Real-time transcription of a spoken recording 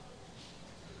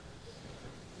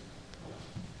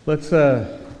Let's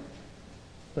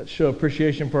show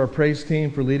appreciation for our praise team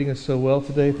for leading us so well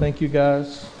today. Thank you,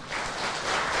 guys.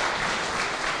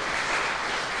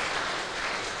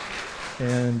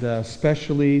 And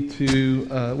especially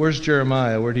to, where's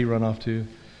Jeremiah? Where'd he run off to?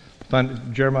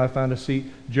 Jeremiah found a seat.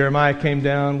 Jeremiah came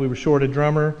down. We were short a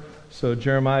drummer, so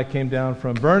Jeremiah came down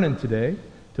from Vernon today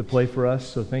to play for us.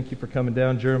 So thank you for coming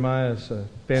down. Jeremiah is a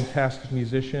fantastic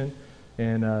musician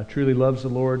and truly loves the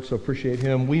Lord, so appreciate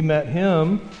him. We met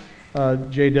him,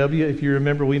 JW, if you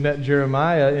remember, we met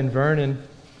Jeremiah in Vernon.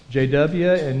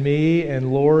 JW and me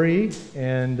and Lori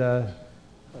and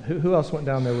who else went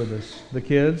down there with us? The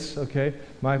kids, okay.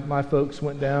 My folks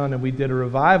went down and we did a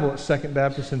revival at Second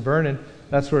Baptist in Vernon.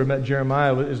 That's where I met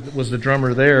Jeremiah, was the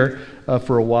drummer there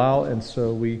for a while, and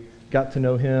so we got to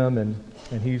know him, and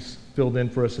he's filled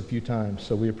in for us a few times,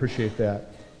 so we appreciate that.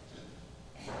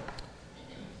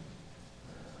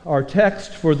 Our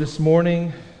text for this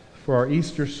morning, for our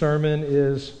Easter sermon,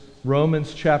 is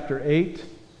Romans chapter 8,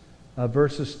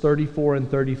 verses 34 and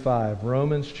 35.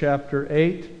 Romans chapter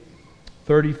 8,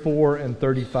 34 and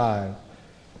 35.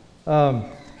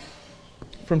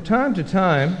 From time to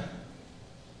time,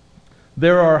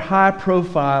 there are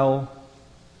high-profile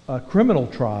criminal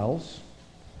trials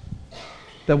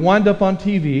that wind up on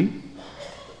TV,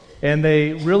 and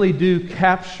they really do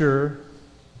capture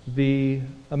the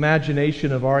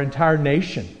imagination of our entire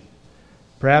nation.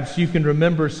 Perhaps you can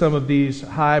remember some of these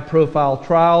high-profile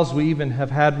trials. We even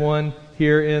have had one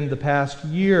here in the past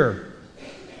year.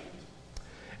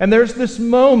 And there's this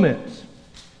moment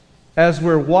as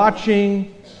we're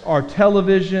watching our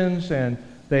televisions and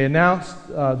they announce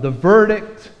the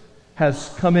verdict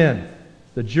has come in.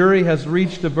 The jury has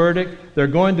reached a verdict. They're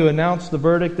going to announce the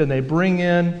verdict, and they bring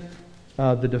in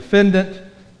the defendant,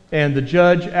 and the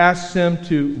judge asks him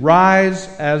to rise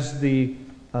as the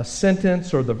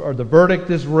sentence or the verdict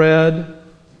is read.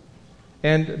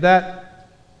 And that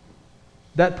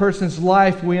person's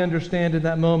life, we understand in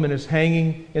that moment, is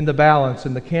hanging in the balance,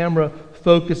 and the camera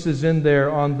focuses in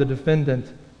there on the defendant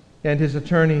and his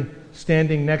attorney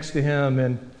standing next to him,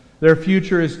 and their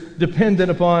future is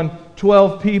dependent upon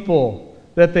 12 people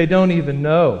that they don't even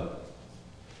know.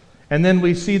 And then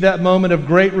we see that moment of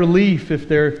great relief if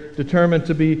they're determined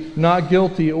to be not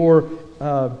guilty, or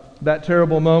that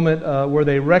terrible moment where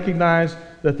they recognize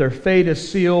that their fate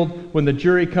is sealed when the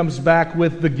jury comes back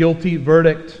with the guilty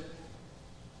verdict.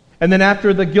 And then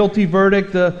after the guilty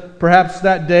verdict, perhaps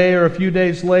that day or a few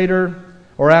days later,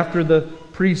 or after the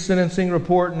pre-sentencing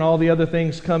report and all the other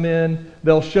things come in,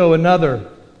 they'll show another,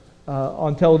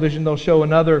 on television, they'll show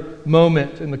another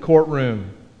moment in the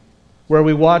courtroom where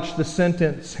we watch the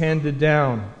sentence handed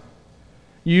down,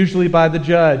 usually by the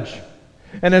judge.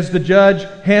 And as the judge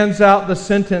hands out the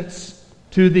sentence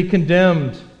to the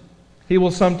condemned, he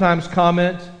will sometimes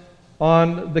comment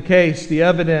on the case, the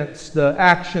evidence, the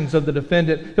actions of the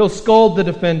defendant. He'll scold the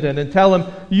defendant and tell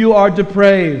him, "You are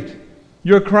depraved.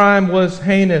 Your crime was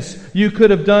heinous. You could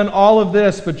have done all of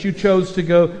this, but you chose to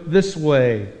go this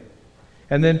way."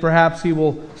 And then perhaps he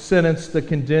will sentence the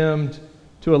condemned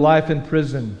to a life in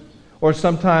prison. Or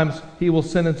sometimes he will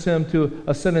sentence him to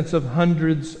a sentence of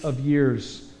hundreds of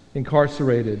years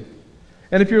incarcerated.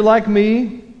 And if you're like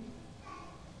me,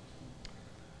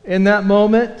 in that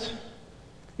moment,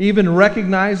 even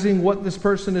recognizing what this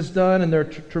person has done and their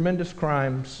tremendous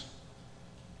crimes,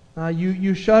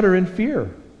 you shudder in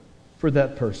fear for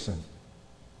that person.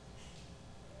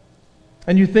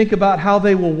 And you think about how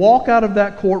they will walk out of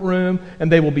that courtroom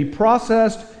and they will be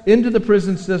processed into the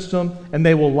prison system, and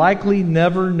they will likely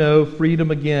never know freedom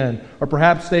again. Or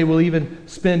perhaps they will even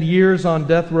spend years on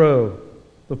death row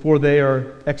before they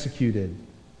are executed.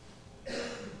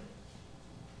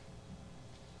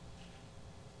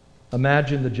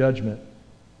 Imagine the judgment.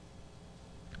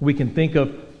 We can think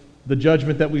of the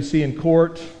judgment that we see in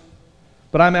court,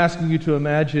 but I'm asking you to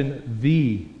imagine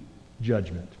the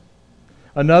judgment.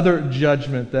 Another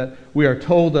judgment that we are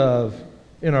told of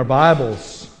in our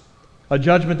Bibles. A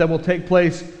judgment that will take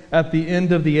place at the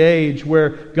end of the age, where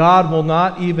God will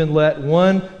not even let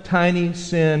one tiny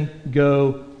sin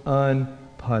go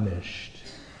unpunished.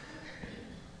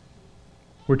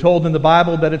 We're told in the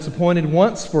Bible that it's appointed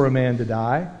once for a man to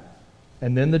die,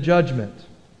 and then the judgment.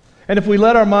 And if we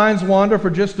let our minds wander for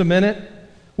just a minute,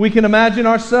 we can imagine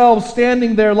ourselves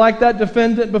standing there like that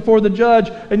defendant before the judge,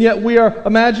 and yet we are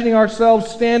imagining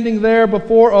ourselves standing there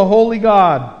before a holy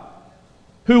God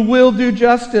who will do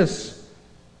justice.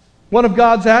 One of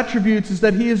God's attributes is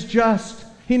that He is just.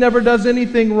 He never does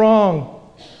anything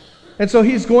wrong. And so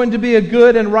He's going to be a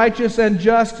good and righteous and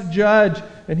just judge,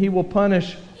 and He will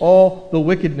punish all the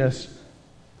wickedness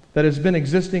that has been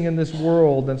existing in this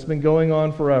world that's been going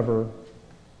on forever.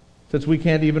 since we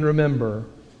can't even remember.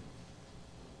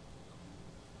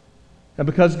 And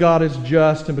because God is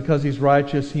just and because He's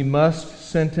righteous, He must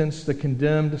sentence the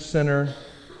condemned sinner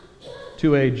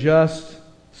to a just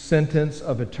sentence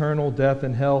of eternal death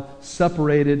in hell,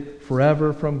 separated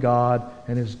forever from God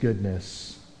and His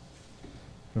goodness.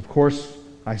 Of course,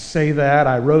 I say that,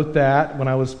 I wrote that when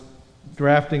I was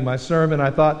drafting my sermon.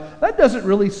 I thought, that doesn't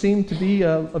really seem to be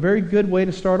a very good way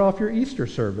to start off your Easter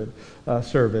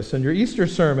service and your Easter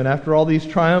sermon after all these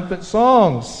triumphant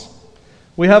songs.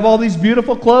 We have all these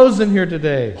beautiful clothes in here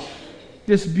today.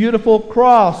 This beautiful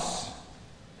cross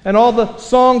and all the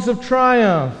songs of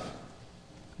triumph.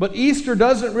 But Easter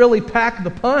doesn't really pack the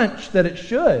punch that it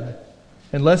should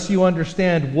unless you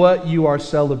understand what you are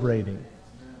celebrating.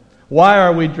 Why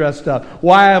are we dressed up?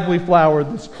 Why have we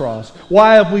flowered this cross?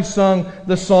 Why have we sung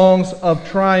the songs of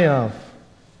triumph?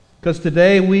 Because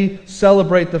today we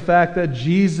celebrate the fact that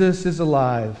Jesus is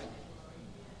alive.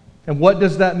 And what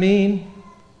does that mean?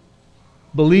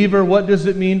 Believer, what does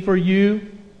it mean for you?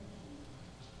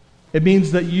 It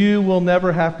means that you will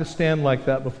never have to stand like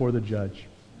that before the judge.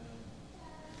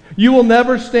 You will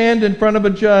never stand in front of a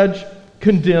judge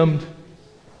condemned,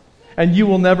 and you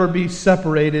will never be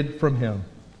separated from Him.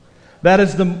 That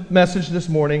is the message this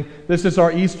morning. This is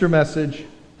our Easter message.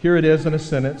 Here it is in a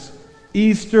sentence.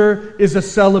 Easter is a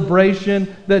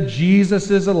celebration that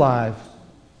Jesus is alive.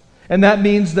 And that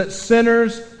means that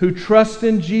sinners who trust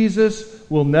in Jesus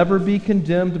will never be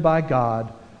condemned by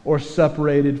God or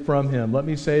separated from Him. Let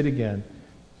me say it again.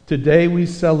 Today we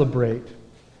celebrate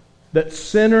that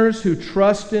sinners who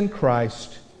trust in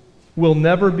Christ will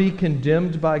never be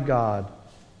condemned by God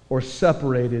or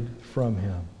separated from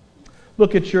Him.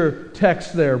 Look at your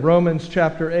text there, Romans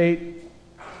chapter 8,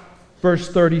 verse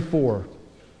 34.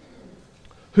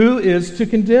 Who is to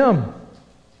condemn?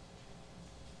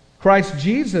 Christ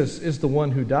Jesus is the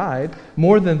one who died.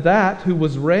 More than that, who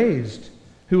was raised,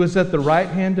 who is at the right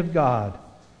hand of God,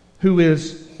 who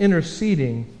is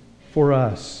interceding for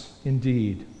us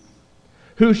indeed.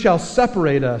 Who shall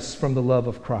separate us from the love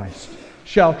of Christ?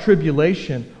 Shall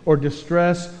tribulation or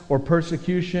distress or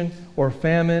persecution or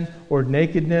famine or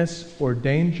nakedness or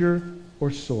danger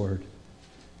or sword?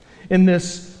 In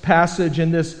this passage,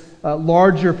 in this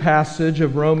larger passage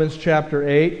of Romans chapter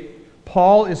 8,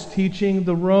 Paul is teaching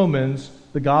the Romans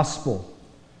the gospel.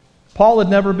 Paul had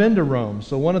never been to Rome,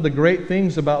 so one of the great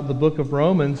things about the book of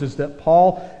Romans is that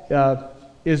Paul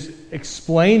is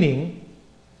explaining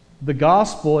the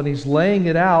gospel, and he's laying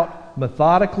it out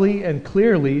methodically and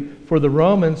clearly for the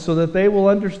Romans so that they will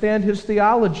understand his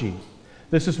theology.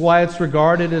 This is why it's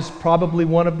regarded as probably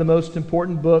one of the most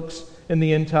important books in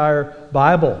the entire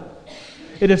Bible.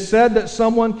 It is said that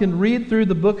someone can read through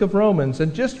the book of Romans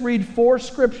and just read 4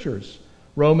 scriptures.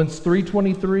 Romans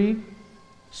 3:23,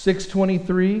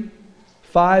 6:23,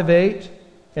 5:8,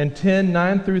 and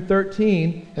 10:9 through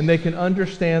 13, and they can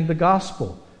understand the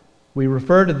gospel. We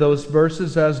refer to those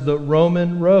verses as the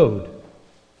Roman road.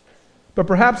 But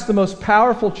perhaps the most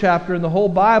powerful chapter in the whole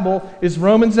Bible is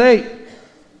Romans 8,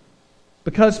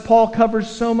 because Paul covers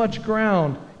so much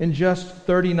ground in just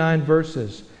 39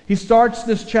 verses. He starts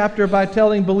this chapter by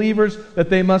telling believers that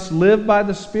they must live by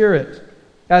the Spirit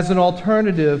as an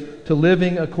alternative to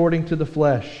living according to the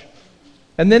flesh.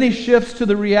 And then he shifts to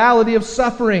the reality of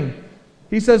suffering.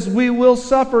 He says, we will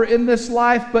suffer in this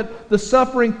life, but the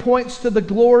suffering points to the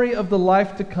glory of the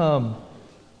life to come.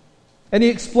 And he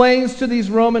explains to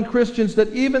these Roman Christians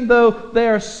that even though they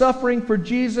are suffering for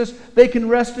Jesus, they can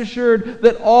rest assured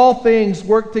that all things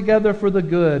work together for the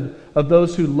good of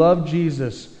those who love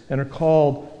Jesus and are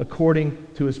called according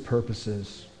to His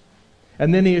purposes.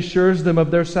 And then he assures them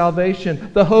of their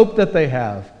salvation, the hope that they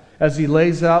have, as he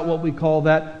lays out what we call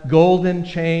that golden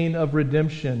chain of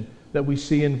redemption that we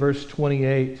see in verse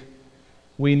 28.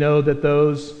 We know that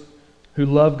those who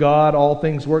love God, all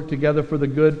things work together for the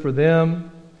good for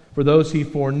them. For those He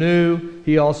foreknew,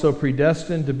 He also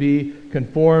predestined to be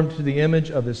conformed to the image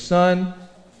of His Son,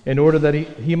 in order that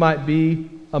he might be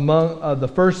among the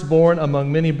firstborn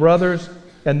among many brothers.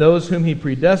 And those whom He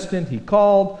predestined, He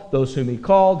called. Those whom He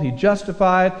called, He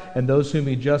justified. And those whom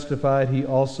He justified, He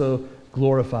also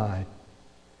glorified.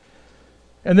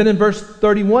 And then in verse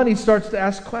 31, he starts to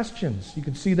ask questions. You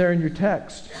can see there in your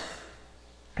text.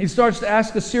 He starts to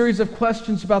ask a series of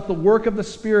questions about the work of the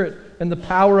Spirit and the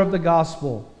power of the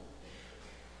gospel.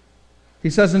 He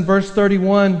says in verse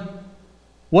 31,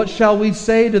 what shall we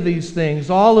say to these things?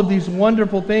 All of these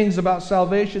wonderful things about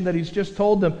salvation that he's just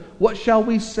told them. What shall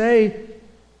we say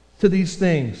to these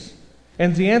things?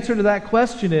 And the answer to that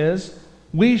question is,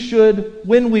 we should,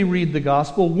 when we read the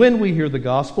gospel, when we hear the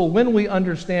gospel, when we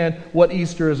understand what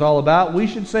Easter is all about, we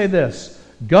should say this: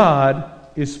 God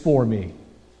is for me.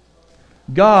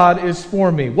 God is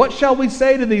for me. What shall we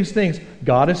say to these things?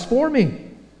 God is for me.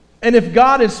 And if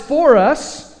God is for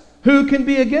us, who can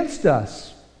be against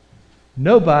us?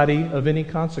 Nobody of any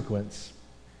consequence.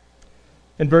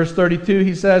 In verse 32,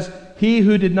 he says, He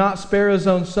who did not spare his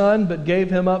own son, but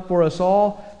gave him up for us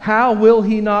all, how will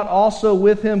he not also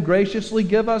with him graciously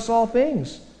give us all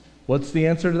things? What's the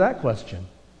answer to that question?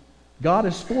 God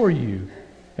is for you,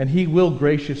 and He will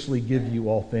graciously give you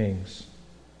all things.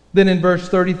 Then in verse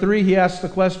 33, he asks the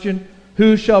question,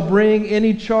 who shall bring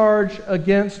any charge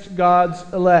against God's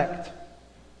elect?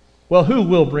 Well, who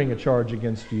will bring a charge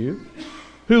against you?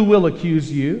 Who will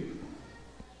accuse you?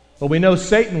 Well, we know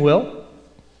Satan will.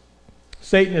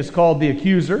 Satan is called the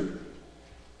accuser.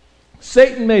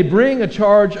 Satan may bring a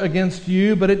charge against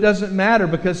you, but it doesn't matter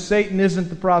because Satan isn't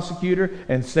the prosecutor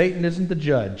and Satan isn't the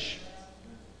judge.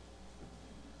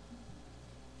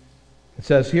 It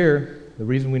says here, the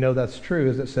reason we know that's true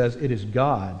is it says it is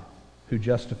God who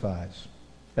justifies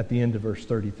at the end of verse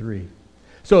 33.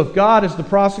 So if God is the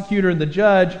prosecutor and the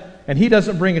judge and He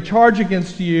doesn't bring a charge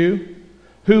against you,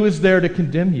 who is there to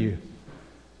condemn you?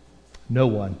 No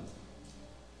one.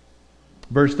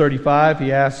 Verse 35,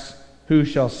 he asks, who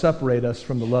shall separate us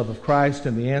from the love of Christ?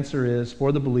 And the answer is,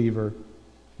 for the believer,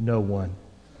 no one.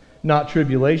 Not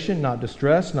tribulation, not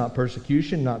distress, not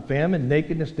persecution, not famine,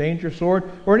 nakedness, danger, sword,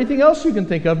 or anything else you can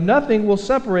think of. Nothing will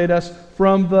separate us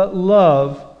from the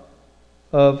love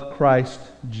of Christ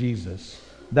Jesus.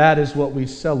 That is what we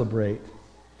celebrate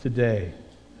today.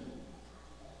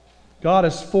 God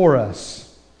is for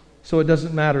us, so it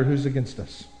doesn't matter who's against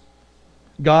us.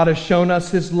 God has shown us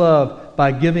His love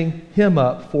by giving Him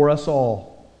up for us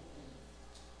all.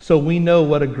 So we know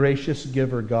what a gracious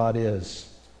giver God is.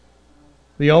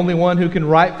 The only one who can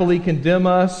rightfully condemn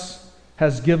us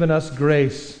has given us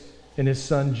grace in His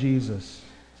Son Jesus.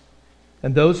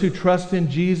 And those who trust in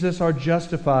Jesus are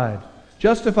justified.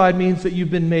 Justified means that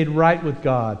you've been made right with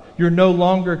God. You're no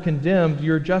longer condemned,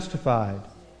 you're justified.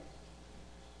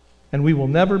 And we will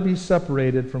never be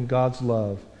separated from God's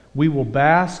love. We will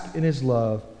bask in His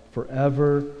love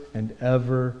forever and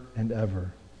ever and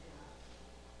ever.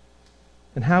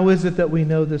 And how is it that we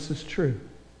know this is true?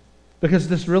 Because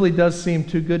this really does seem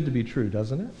too good to be true,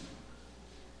 doesn't it?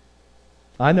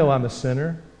 I know I'm a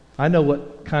sinner. I know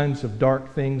what kinds of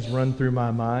dark things run through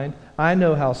my mind. I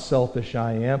know how selfish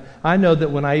I am. I know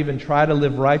that when I even try to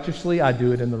live righteously, I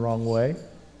do it in the wrong way.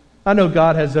 I know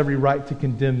God has every right to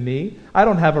condemn me. I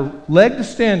don't have a leg to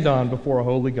stand on before a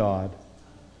holy God.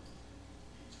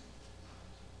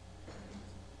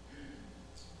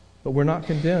 But we're not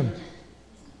condemned.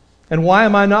 And why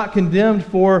am I not condemned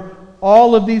for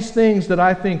all of these things that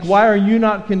I think? Why are you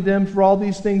not condemned for all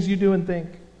these things you do and think?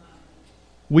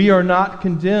 We are not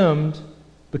condemned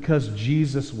because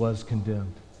Jesus was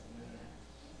condemned.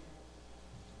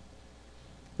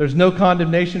 There's no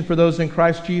condemnation for those in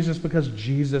Christ Jesus because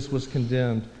Jesus was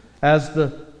condemned. As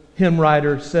the hymn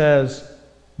writer says,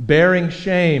 bearing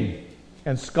shame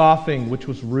and scoffing, which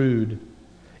was rude.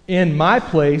 In my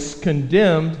place,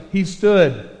 condemned, He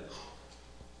stood.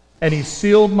 And He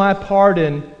sealed my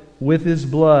pardon with His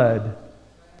blood.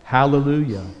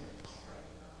 Hallelujah.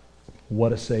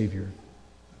 What a Savior.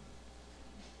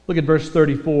 Look at verse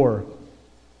 34.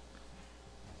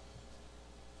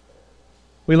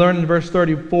 We learn in verse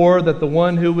 34 that the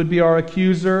one who would be our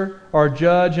accuser, our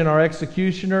judge, and our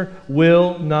executioner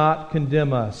will not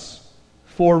condemn us.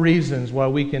 4 reasons why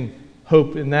we can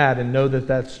hope in that and know that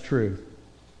that's true.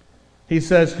 He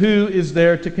says, who is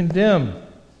there to condemn?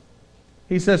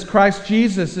 He says, Christ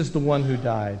Jesus is the one who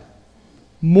died.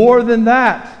 More than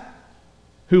that,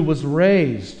 who was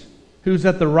raised, who's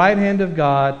at the right hand of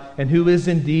God, and who is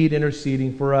indeed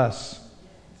interceding for us.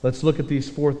 Let's look at these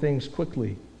 4 things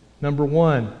quickly. Number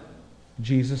 1,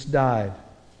 Jesus died.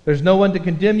 There's no one to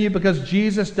condemn you because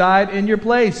Jesus died in your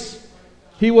place.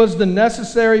 He was the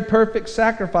necessary, perfect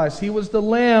sacrifice. He was the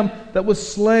lamb that was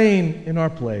slain in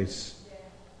our place.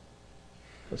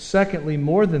 But secondly,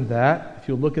 more than that, if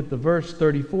you look at the verse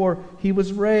 34, He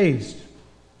was raised.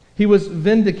 He was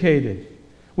vindicated.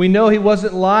 We know He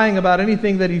wasn't lying about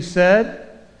anything that He said.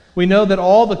 We know that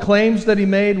all the claims that He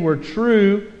made were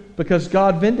true because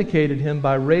God vindicated Him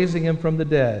by raising Him from the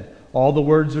dead. All the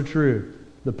words are true.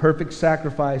 The perfect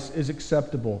sacrifice is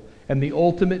acceptable. And the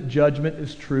ultimate judgment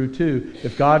is true too.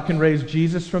 If God can raise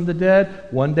Jesus from the dead,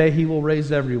 one day He will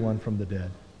raise everyone from the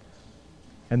dead.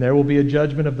 And there will be a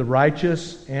judgment of the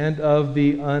righteous and of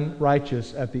the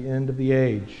unrighteous at the end of the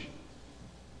age.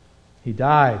 He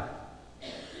died.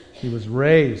 He was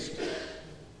raised.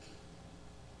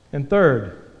 And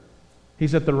third,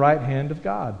 He's at the right hand of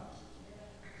God.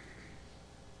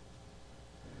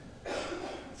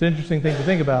 It's an interesting thing to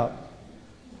think about.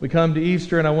 We come to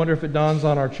Easter, and I wonder if it dawns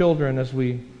on our children as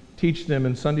we teach them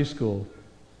in Sunday school.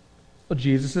 Well,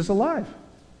 Jesus is alive.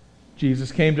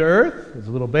 Jesus came to earth as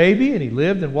a little baby, and he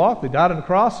lived and walked. He died on the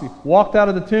cross. He walked out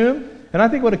of the tomb. And I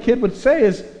think what a kid would say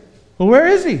is, well, where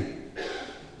is he?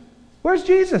 Where's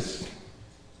Jesus?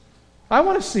 I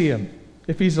want to see him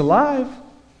if he's alive.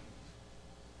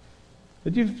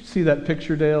 Did you see that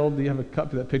picture, Dale? Do you have a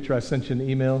copy of that picture I sent you in the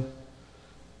email?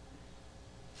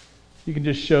 You can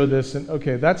just show this, and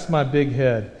okay, that's my big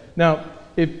head. Now,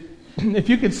 if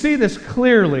you could see this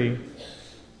clearly,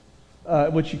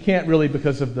 which you can't really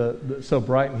because of the so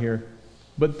bright in here,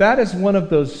 but that is one of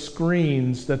those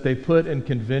screens that they put in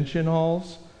convention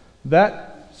halls.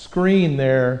 That screen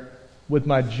there with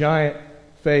my giant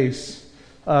face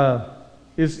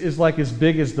is like as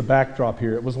big as the backdrop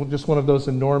here. It was just one of those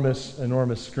enormous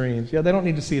screens. Yeah, they don't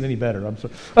need to see it any better. I'm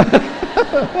sorry.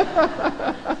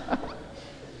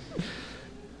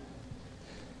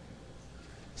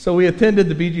 So we attended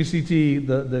the BGCT,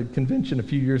 the convention a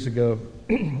few years ago,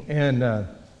 and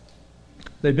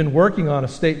they've been working on a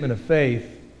statement of faith,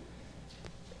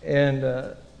 and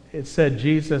it said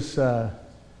Jesus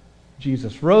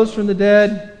rose from the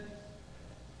dead,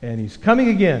 and he's coming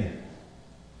again.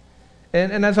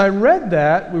 And as I read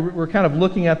that, we were kind of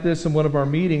looking at this in one of our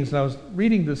meetings, and I was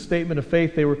reading the statement of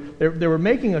faith. They were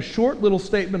making a short little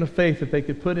statement of faith that they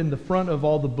could put in the front of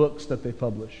all the books that they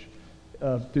publish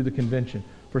through the convention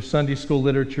for Sunday school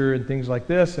literature and things like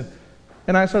this.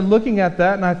 And I started looking at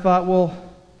that, and I thought, well,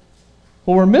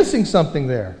 we're missing something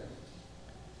there.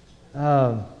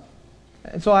 And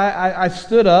so I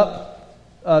stood up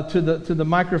to the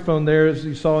microphone there, as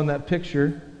you saw in that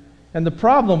picture. And the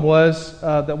problem was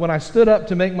that when I stood up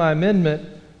to make my amendment,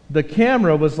 the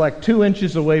camera was like 2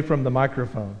 inches away from the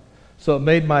microphone. So it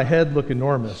made my head look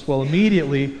enormous. Well,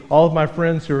 immediately, all of my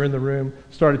friends who were in the room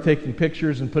started taking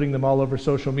pictures and putting them all over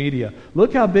social media.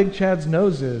 Look how big Chad's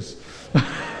nose is.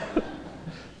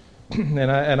 and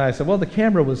I said, well, the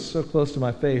camera was so close to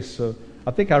my face. So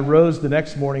I think I rose the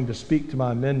next morning to speak to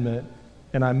my amendment,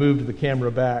 and I moved the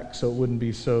camera back so it wouldn't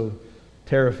be so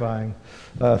terrifying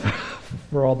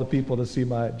for all the people to see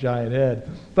my giant head.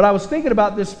 But I was thinking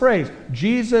about this phrase,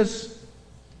 Jesus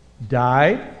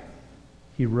died,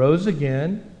 he rose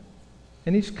again,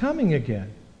 and he's coming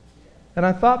again. And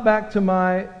I thought back to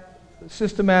my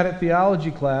systematic theology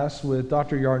class with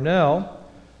Dr. Yarnell,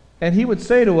 and he would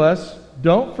say to us,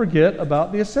 don't forget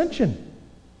about the ascension.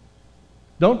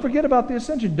 Don't forget about the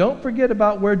ascension. Don't forget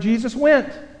about where Jesus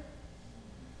went.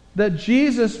 That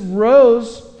Jesus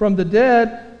rose from the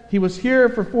dead. He was here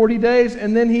for 40 days,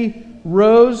 and then he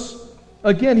rose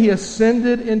again. He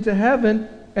ascended into heaven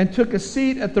and took a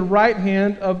seat at the right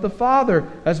hand of the Father,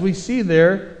 as we see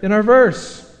there in our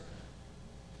verse.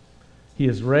 He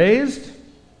is raised,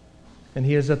 and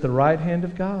he is at the right hand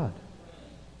of God.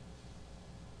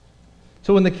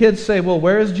 So when the kids say, well,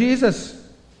 where is Jesus?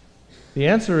 The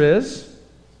answer is,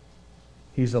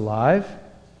 he's alive,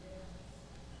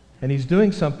 and he's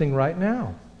doing something right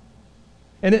now.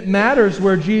 And it matters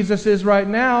where Jesus is right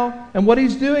now and what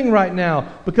he's doing right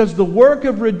now, because the work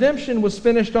of redemption was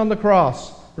finished on the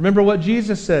cross. Remember what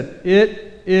Jesus said,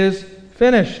 it is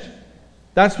finished.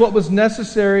 That's what was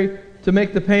necessary to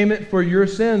make the payment for your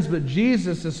sins, but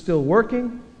Jesus is still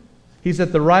working. He's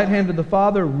at the right hand of the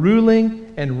Father,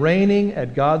 ruling and reigning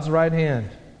at God's right hand.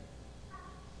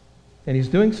 And he's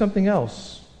doing something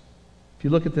else. If you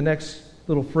look at the next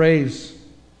little phrase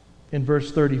in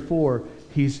verse 34,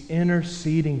 he's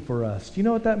interceding for us. Do you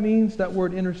know what that means, that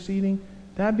word interceding?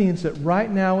 That means that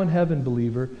right now in heaven,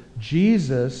 believer,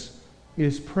 Jesus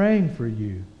is praying for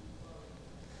you.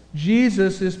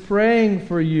 Jesus is praying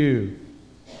for you.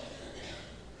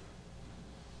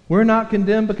 We're not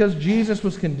condemned because Jesus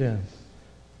was condemned.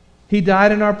 He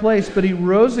died in our place, but he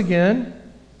rose again.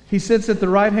 He sits at the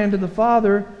right hand of the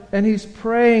Father, and he's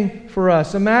praying for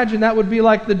us. Imagine that would be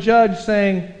like the judge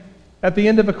saying at the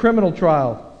end of a criminal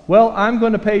trial, well, I'm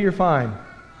going to pay your fine,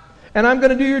 and I'm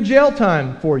going to do your jail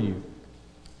time for you.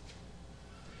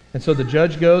 And so the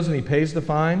judge goes and he pays the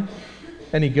fine,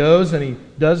 and he goes and he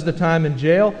does the time in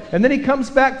jail, and then he comes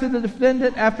back to the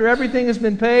defendant after everything has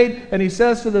been paid, and he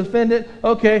says to the defendant,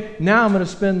 okay, now I'm going to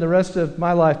spend the rest of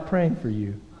my life praying for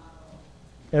you.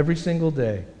 Every single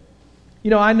day. You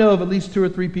know, I know of at least 2 or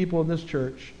 3 people in this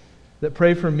church that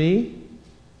pray for me,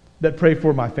 that pray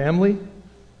for my family,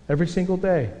 every single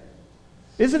day.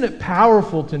 Isn't it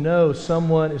powerful to know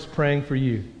someone is praying for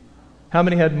you? How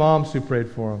many had moms who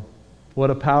prayed for them? What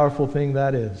a powerful thing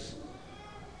that is.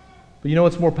 But you know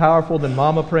what's more powerful than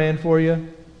mama praying for you?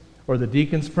 Or the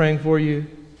deacons praying for you?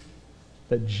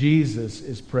 That Jesus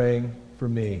is praying for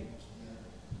me.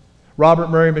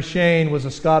 Robert Murray M'Cheyne was a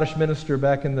Scottish minister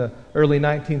back in the early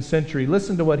 19th century.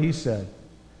 Listen to what he said.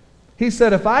 He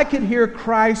said, if I could hear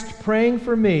Christ praying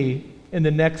for me in the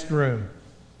next room.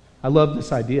 I love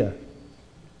this idea.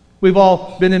 We've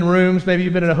all been in rooms, maybe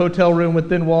you've been in a hotel room with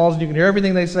thin walls and you can hear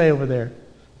everything they say over there.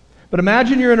 But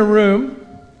imagine you're in a room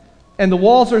and the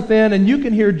walls are thin and you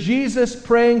can hear Jesus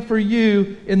praying for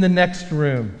you in the next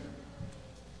room.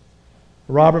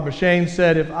 Robert M'Cheyne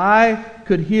said, if I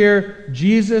could hear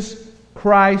Jesus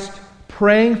Christ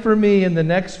praying for me in the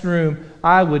next room,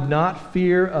 I would not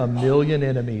fear a million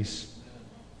enemies.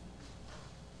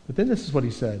 But then this is what he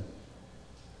said.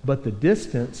 But the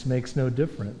distance makes no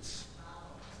difference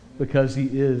because he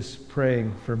is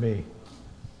praying for me.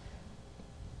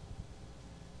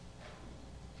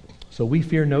 So we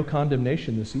fear no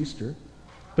condemnation this Easter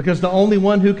because the only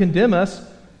one who can condemn us,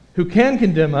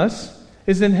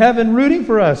 is in heaven rooting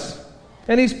for us.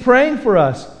 And he's praying for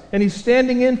us. And he's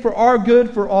standing in for our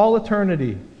good for all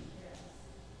eternity.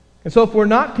 And so if we're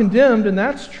not condemned, and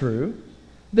that's true,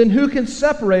 then who can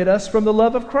separate us from the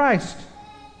love of Christ?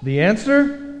 The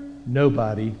answer?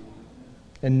 Nobody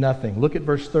and nothing. Look at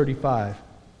verse 35.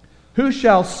 Who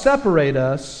shall separate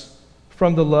us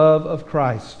from the love of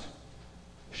Christ?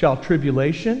 Shall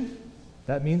tribulation,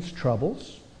 that means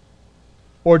troubles,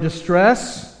 or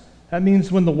distress, that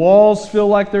means when the walls feel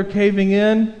like they're caving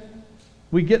in.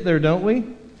 We get there, don't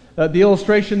we? The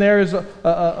illustration there is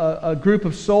a group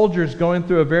of soldiers going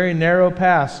through a very narrow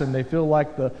pass, and they feel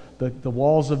like the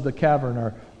walls of the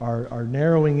cavern are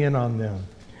narrowing in on them.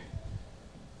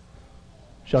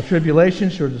 Shall tribulation,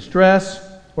 shall distress,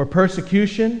 or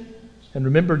persecution? And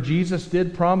remember, Jesus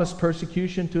did promise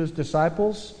persecution to his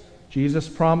disciples. Jesus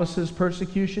promises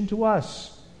persecution to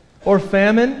us. Or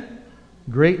famine,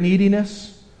 great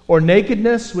neediness, or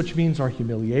nakedness, which means our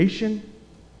humiliation,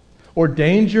 or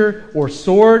danger, or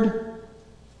sword.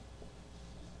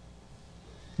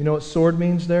 You know what sword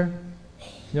means there? You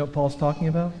know what Paul's talking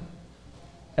about?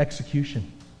 Execution.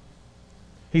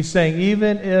 He's saying,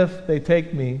 even if they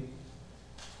take me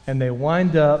and they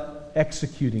wind up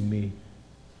executing me,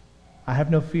 I have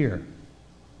no fear.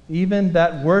 Even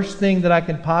that worst thing that I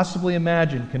can possibly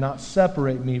imagine cannot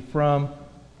separate me from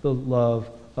the love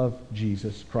of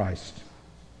Jesus Christ.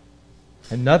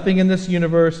 And nothing in this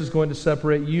universe is going to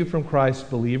separate you from Christ,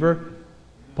 believer.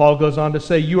 Paul goes on to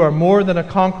say, you are more than a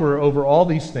conqueror over all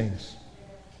these things.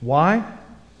 Why?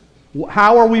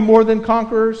 How are we more than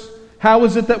conquerors? How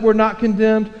is it that we're not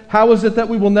condemned? How is it that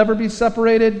we will never be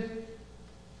separated?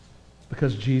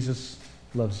 Because Jesus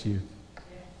loves you.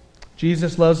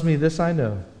 Jesus loves me, this I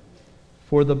know,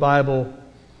 for the Bible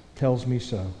tells me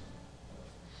so.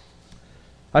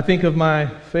 I think of my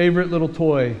favorite little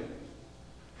toy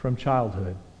from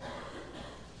childhood.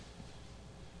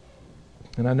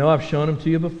 And I know I've shown them to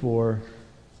you before.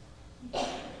 Y'all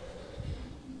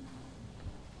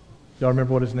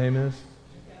remember what his name is?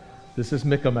 This is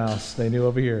Mickey Mouse. They knew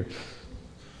over here.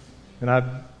 And I've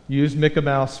used Mickey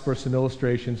Mouse for some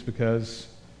illustrations because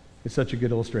it's such a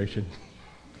good illustration.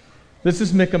 This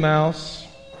is Mickey Mouse.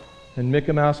 And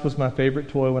Mickey Mouse was my favorite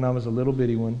toy when I was a little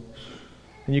bitty one.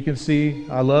 And you can see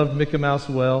I loved Mickey Mouse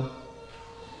well.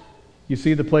 You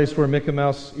see the place where Mickey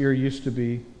Mouse ear used to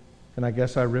be, and I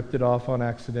guess I ripped it off on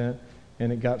accident,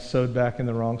 and it got sewed back in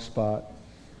the wrong spot.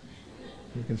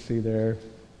 You can see there.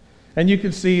 And you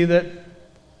can see that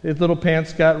his little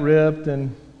pants got ripped,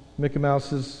 and Mickey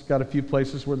Mouse has got a few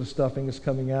places where the stuffing is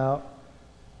coming out.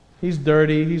 He's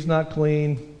dirty. He's not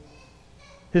clean.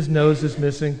 His nose is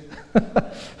missing.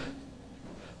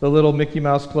 The little Mickey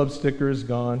Mouse Club sticker is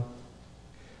gone.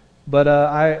 But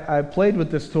I played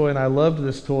with this toy, and I loved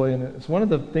this toy, and it's one of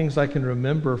the things I can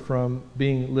remember from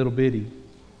being little bitty,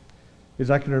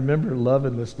 is I can remember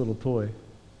loving this little toy.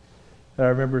 I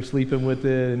remember sleeping with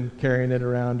it and carrying it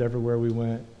around everywhere we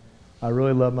went. I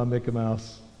really love my Mickey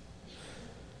Mouse.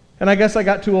 And I guess I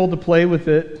got too old to play with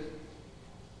it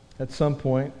at some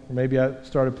point. Or maybe I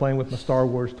started playing with my Star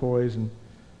Wars toys.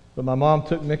 But my mom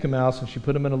took Mickey Mouse and she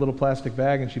put him in a little plastic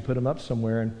bag and she put him up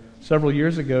somewhere. And several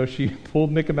years ago, she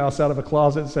pulled Mickey Mouse out of a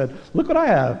closet and said, "Look what I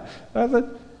have." And I said,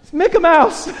 "It's Mickey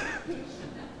Mouse." And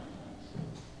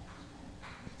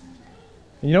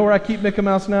you know where I keep Mickey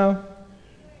Mouse now?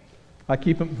 I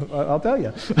keep him, I'll tell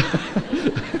you.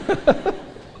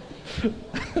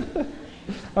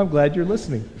 I'm glad you're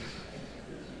listening.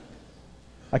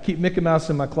 I keep Mickey Mouse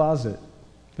in my closet,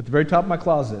 at the very top of my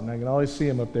closet, and I can always see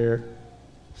him up there.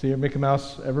 See Mickey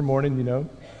Mouse every morning, you know.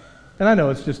 And I know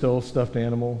it's just an old stuffed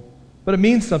animal, but it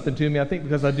means something to me, I think,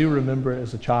 because I do remember it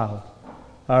as a child.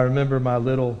 I remember my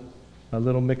little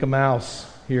Mickey Mouse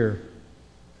here.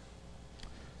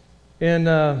 And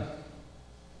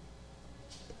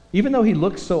Even though he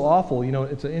looks so awful,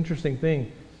 it's an interesting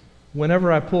thing.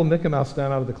 Whenever I pull Mickey Mouse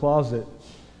down out of the closet,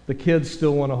 the kids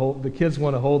want to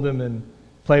hold him and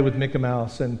play with Mickey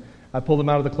Mouse. And I pulled him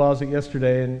out of the closet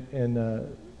yesterday,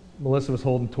 and Melissa was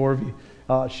holding Torvy.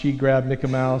 She grabbed Mickey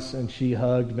Mouse and she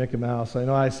hugged Mickey Mouse. I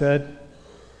know I said,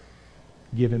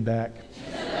 give him back.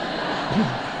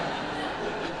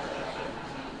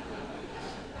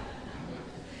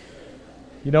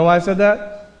 You know why I said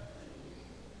that?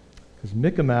 Because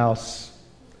Mickey Mouse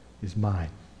is mine.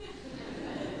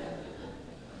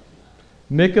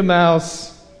 Mickey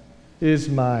Mouse is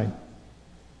mine.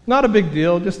 Not a big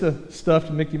deal, just a stuffed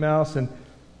Mickey Mouse. And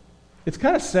it's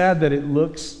kind of sad that it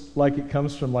looks like it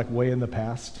comes from like way in the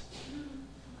past.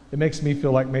 It makes me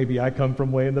feel like maybe I come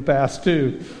from way in the past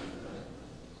too.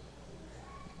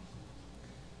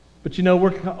 But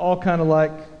we're all kind of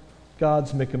like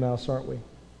God's Mickey Mouse, aren't we?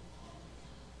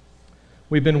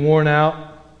 We've been worn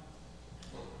out.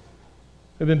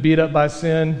 We've been beat up by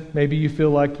sin. Maybe you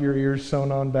feel like your ears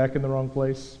sewn on back in the wrong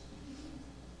place.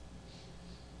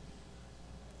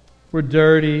 We're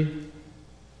dirty.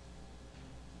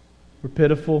 We're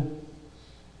pitiful.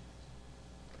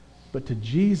 But to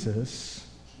Jesus,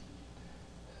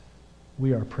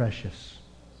 we are precious.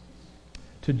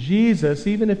 To Jesus,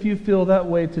 even if you feel that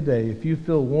way today, if you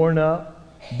feel worn up,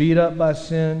 beat up by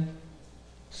sin,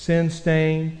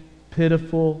 sin-stained,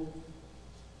 pitiful,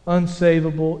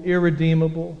 unsavable,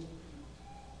 irredeemable,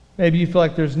 maybe you feel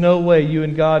like there's no way you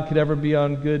and God could ever be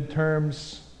on good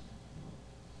terms.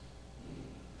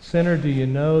 Sinner, do you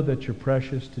know that you're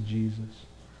precious to Jesus?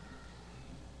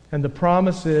 And the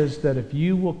promise is that if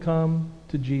you will come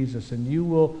to Jesus and you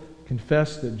will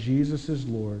confess that Jesus is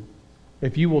Lord,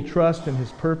 if you will trust in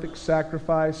His perfect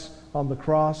sacrifice on the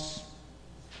cross,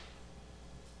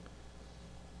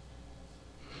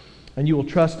 and you will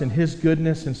trust in His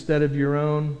goodness instead of your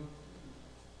own,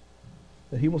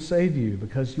 that He will save you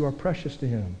because you are precious to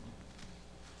Him.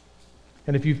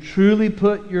 And if you've truly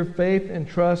put your faith and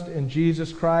trust in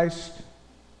Jesus Christ,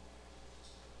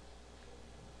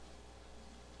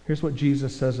 here's what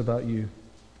Jesus says about you.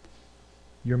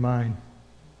 You're mine.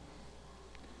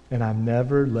 And I'm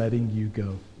never letting you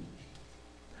go.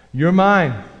 You're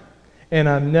mine. And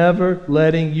I'm never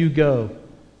letting you go.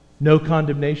 No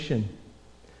condemnation.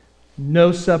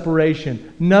 No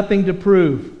separation. Nothing to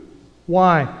prove.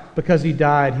 Why? Because He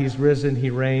died, He's risen, He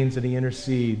reigns, and He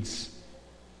intercedes.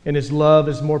 And His love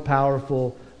is more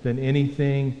powerful than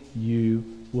anything you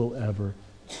will ever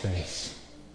face.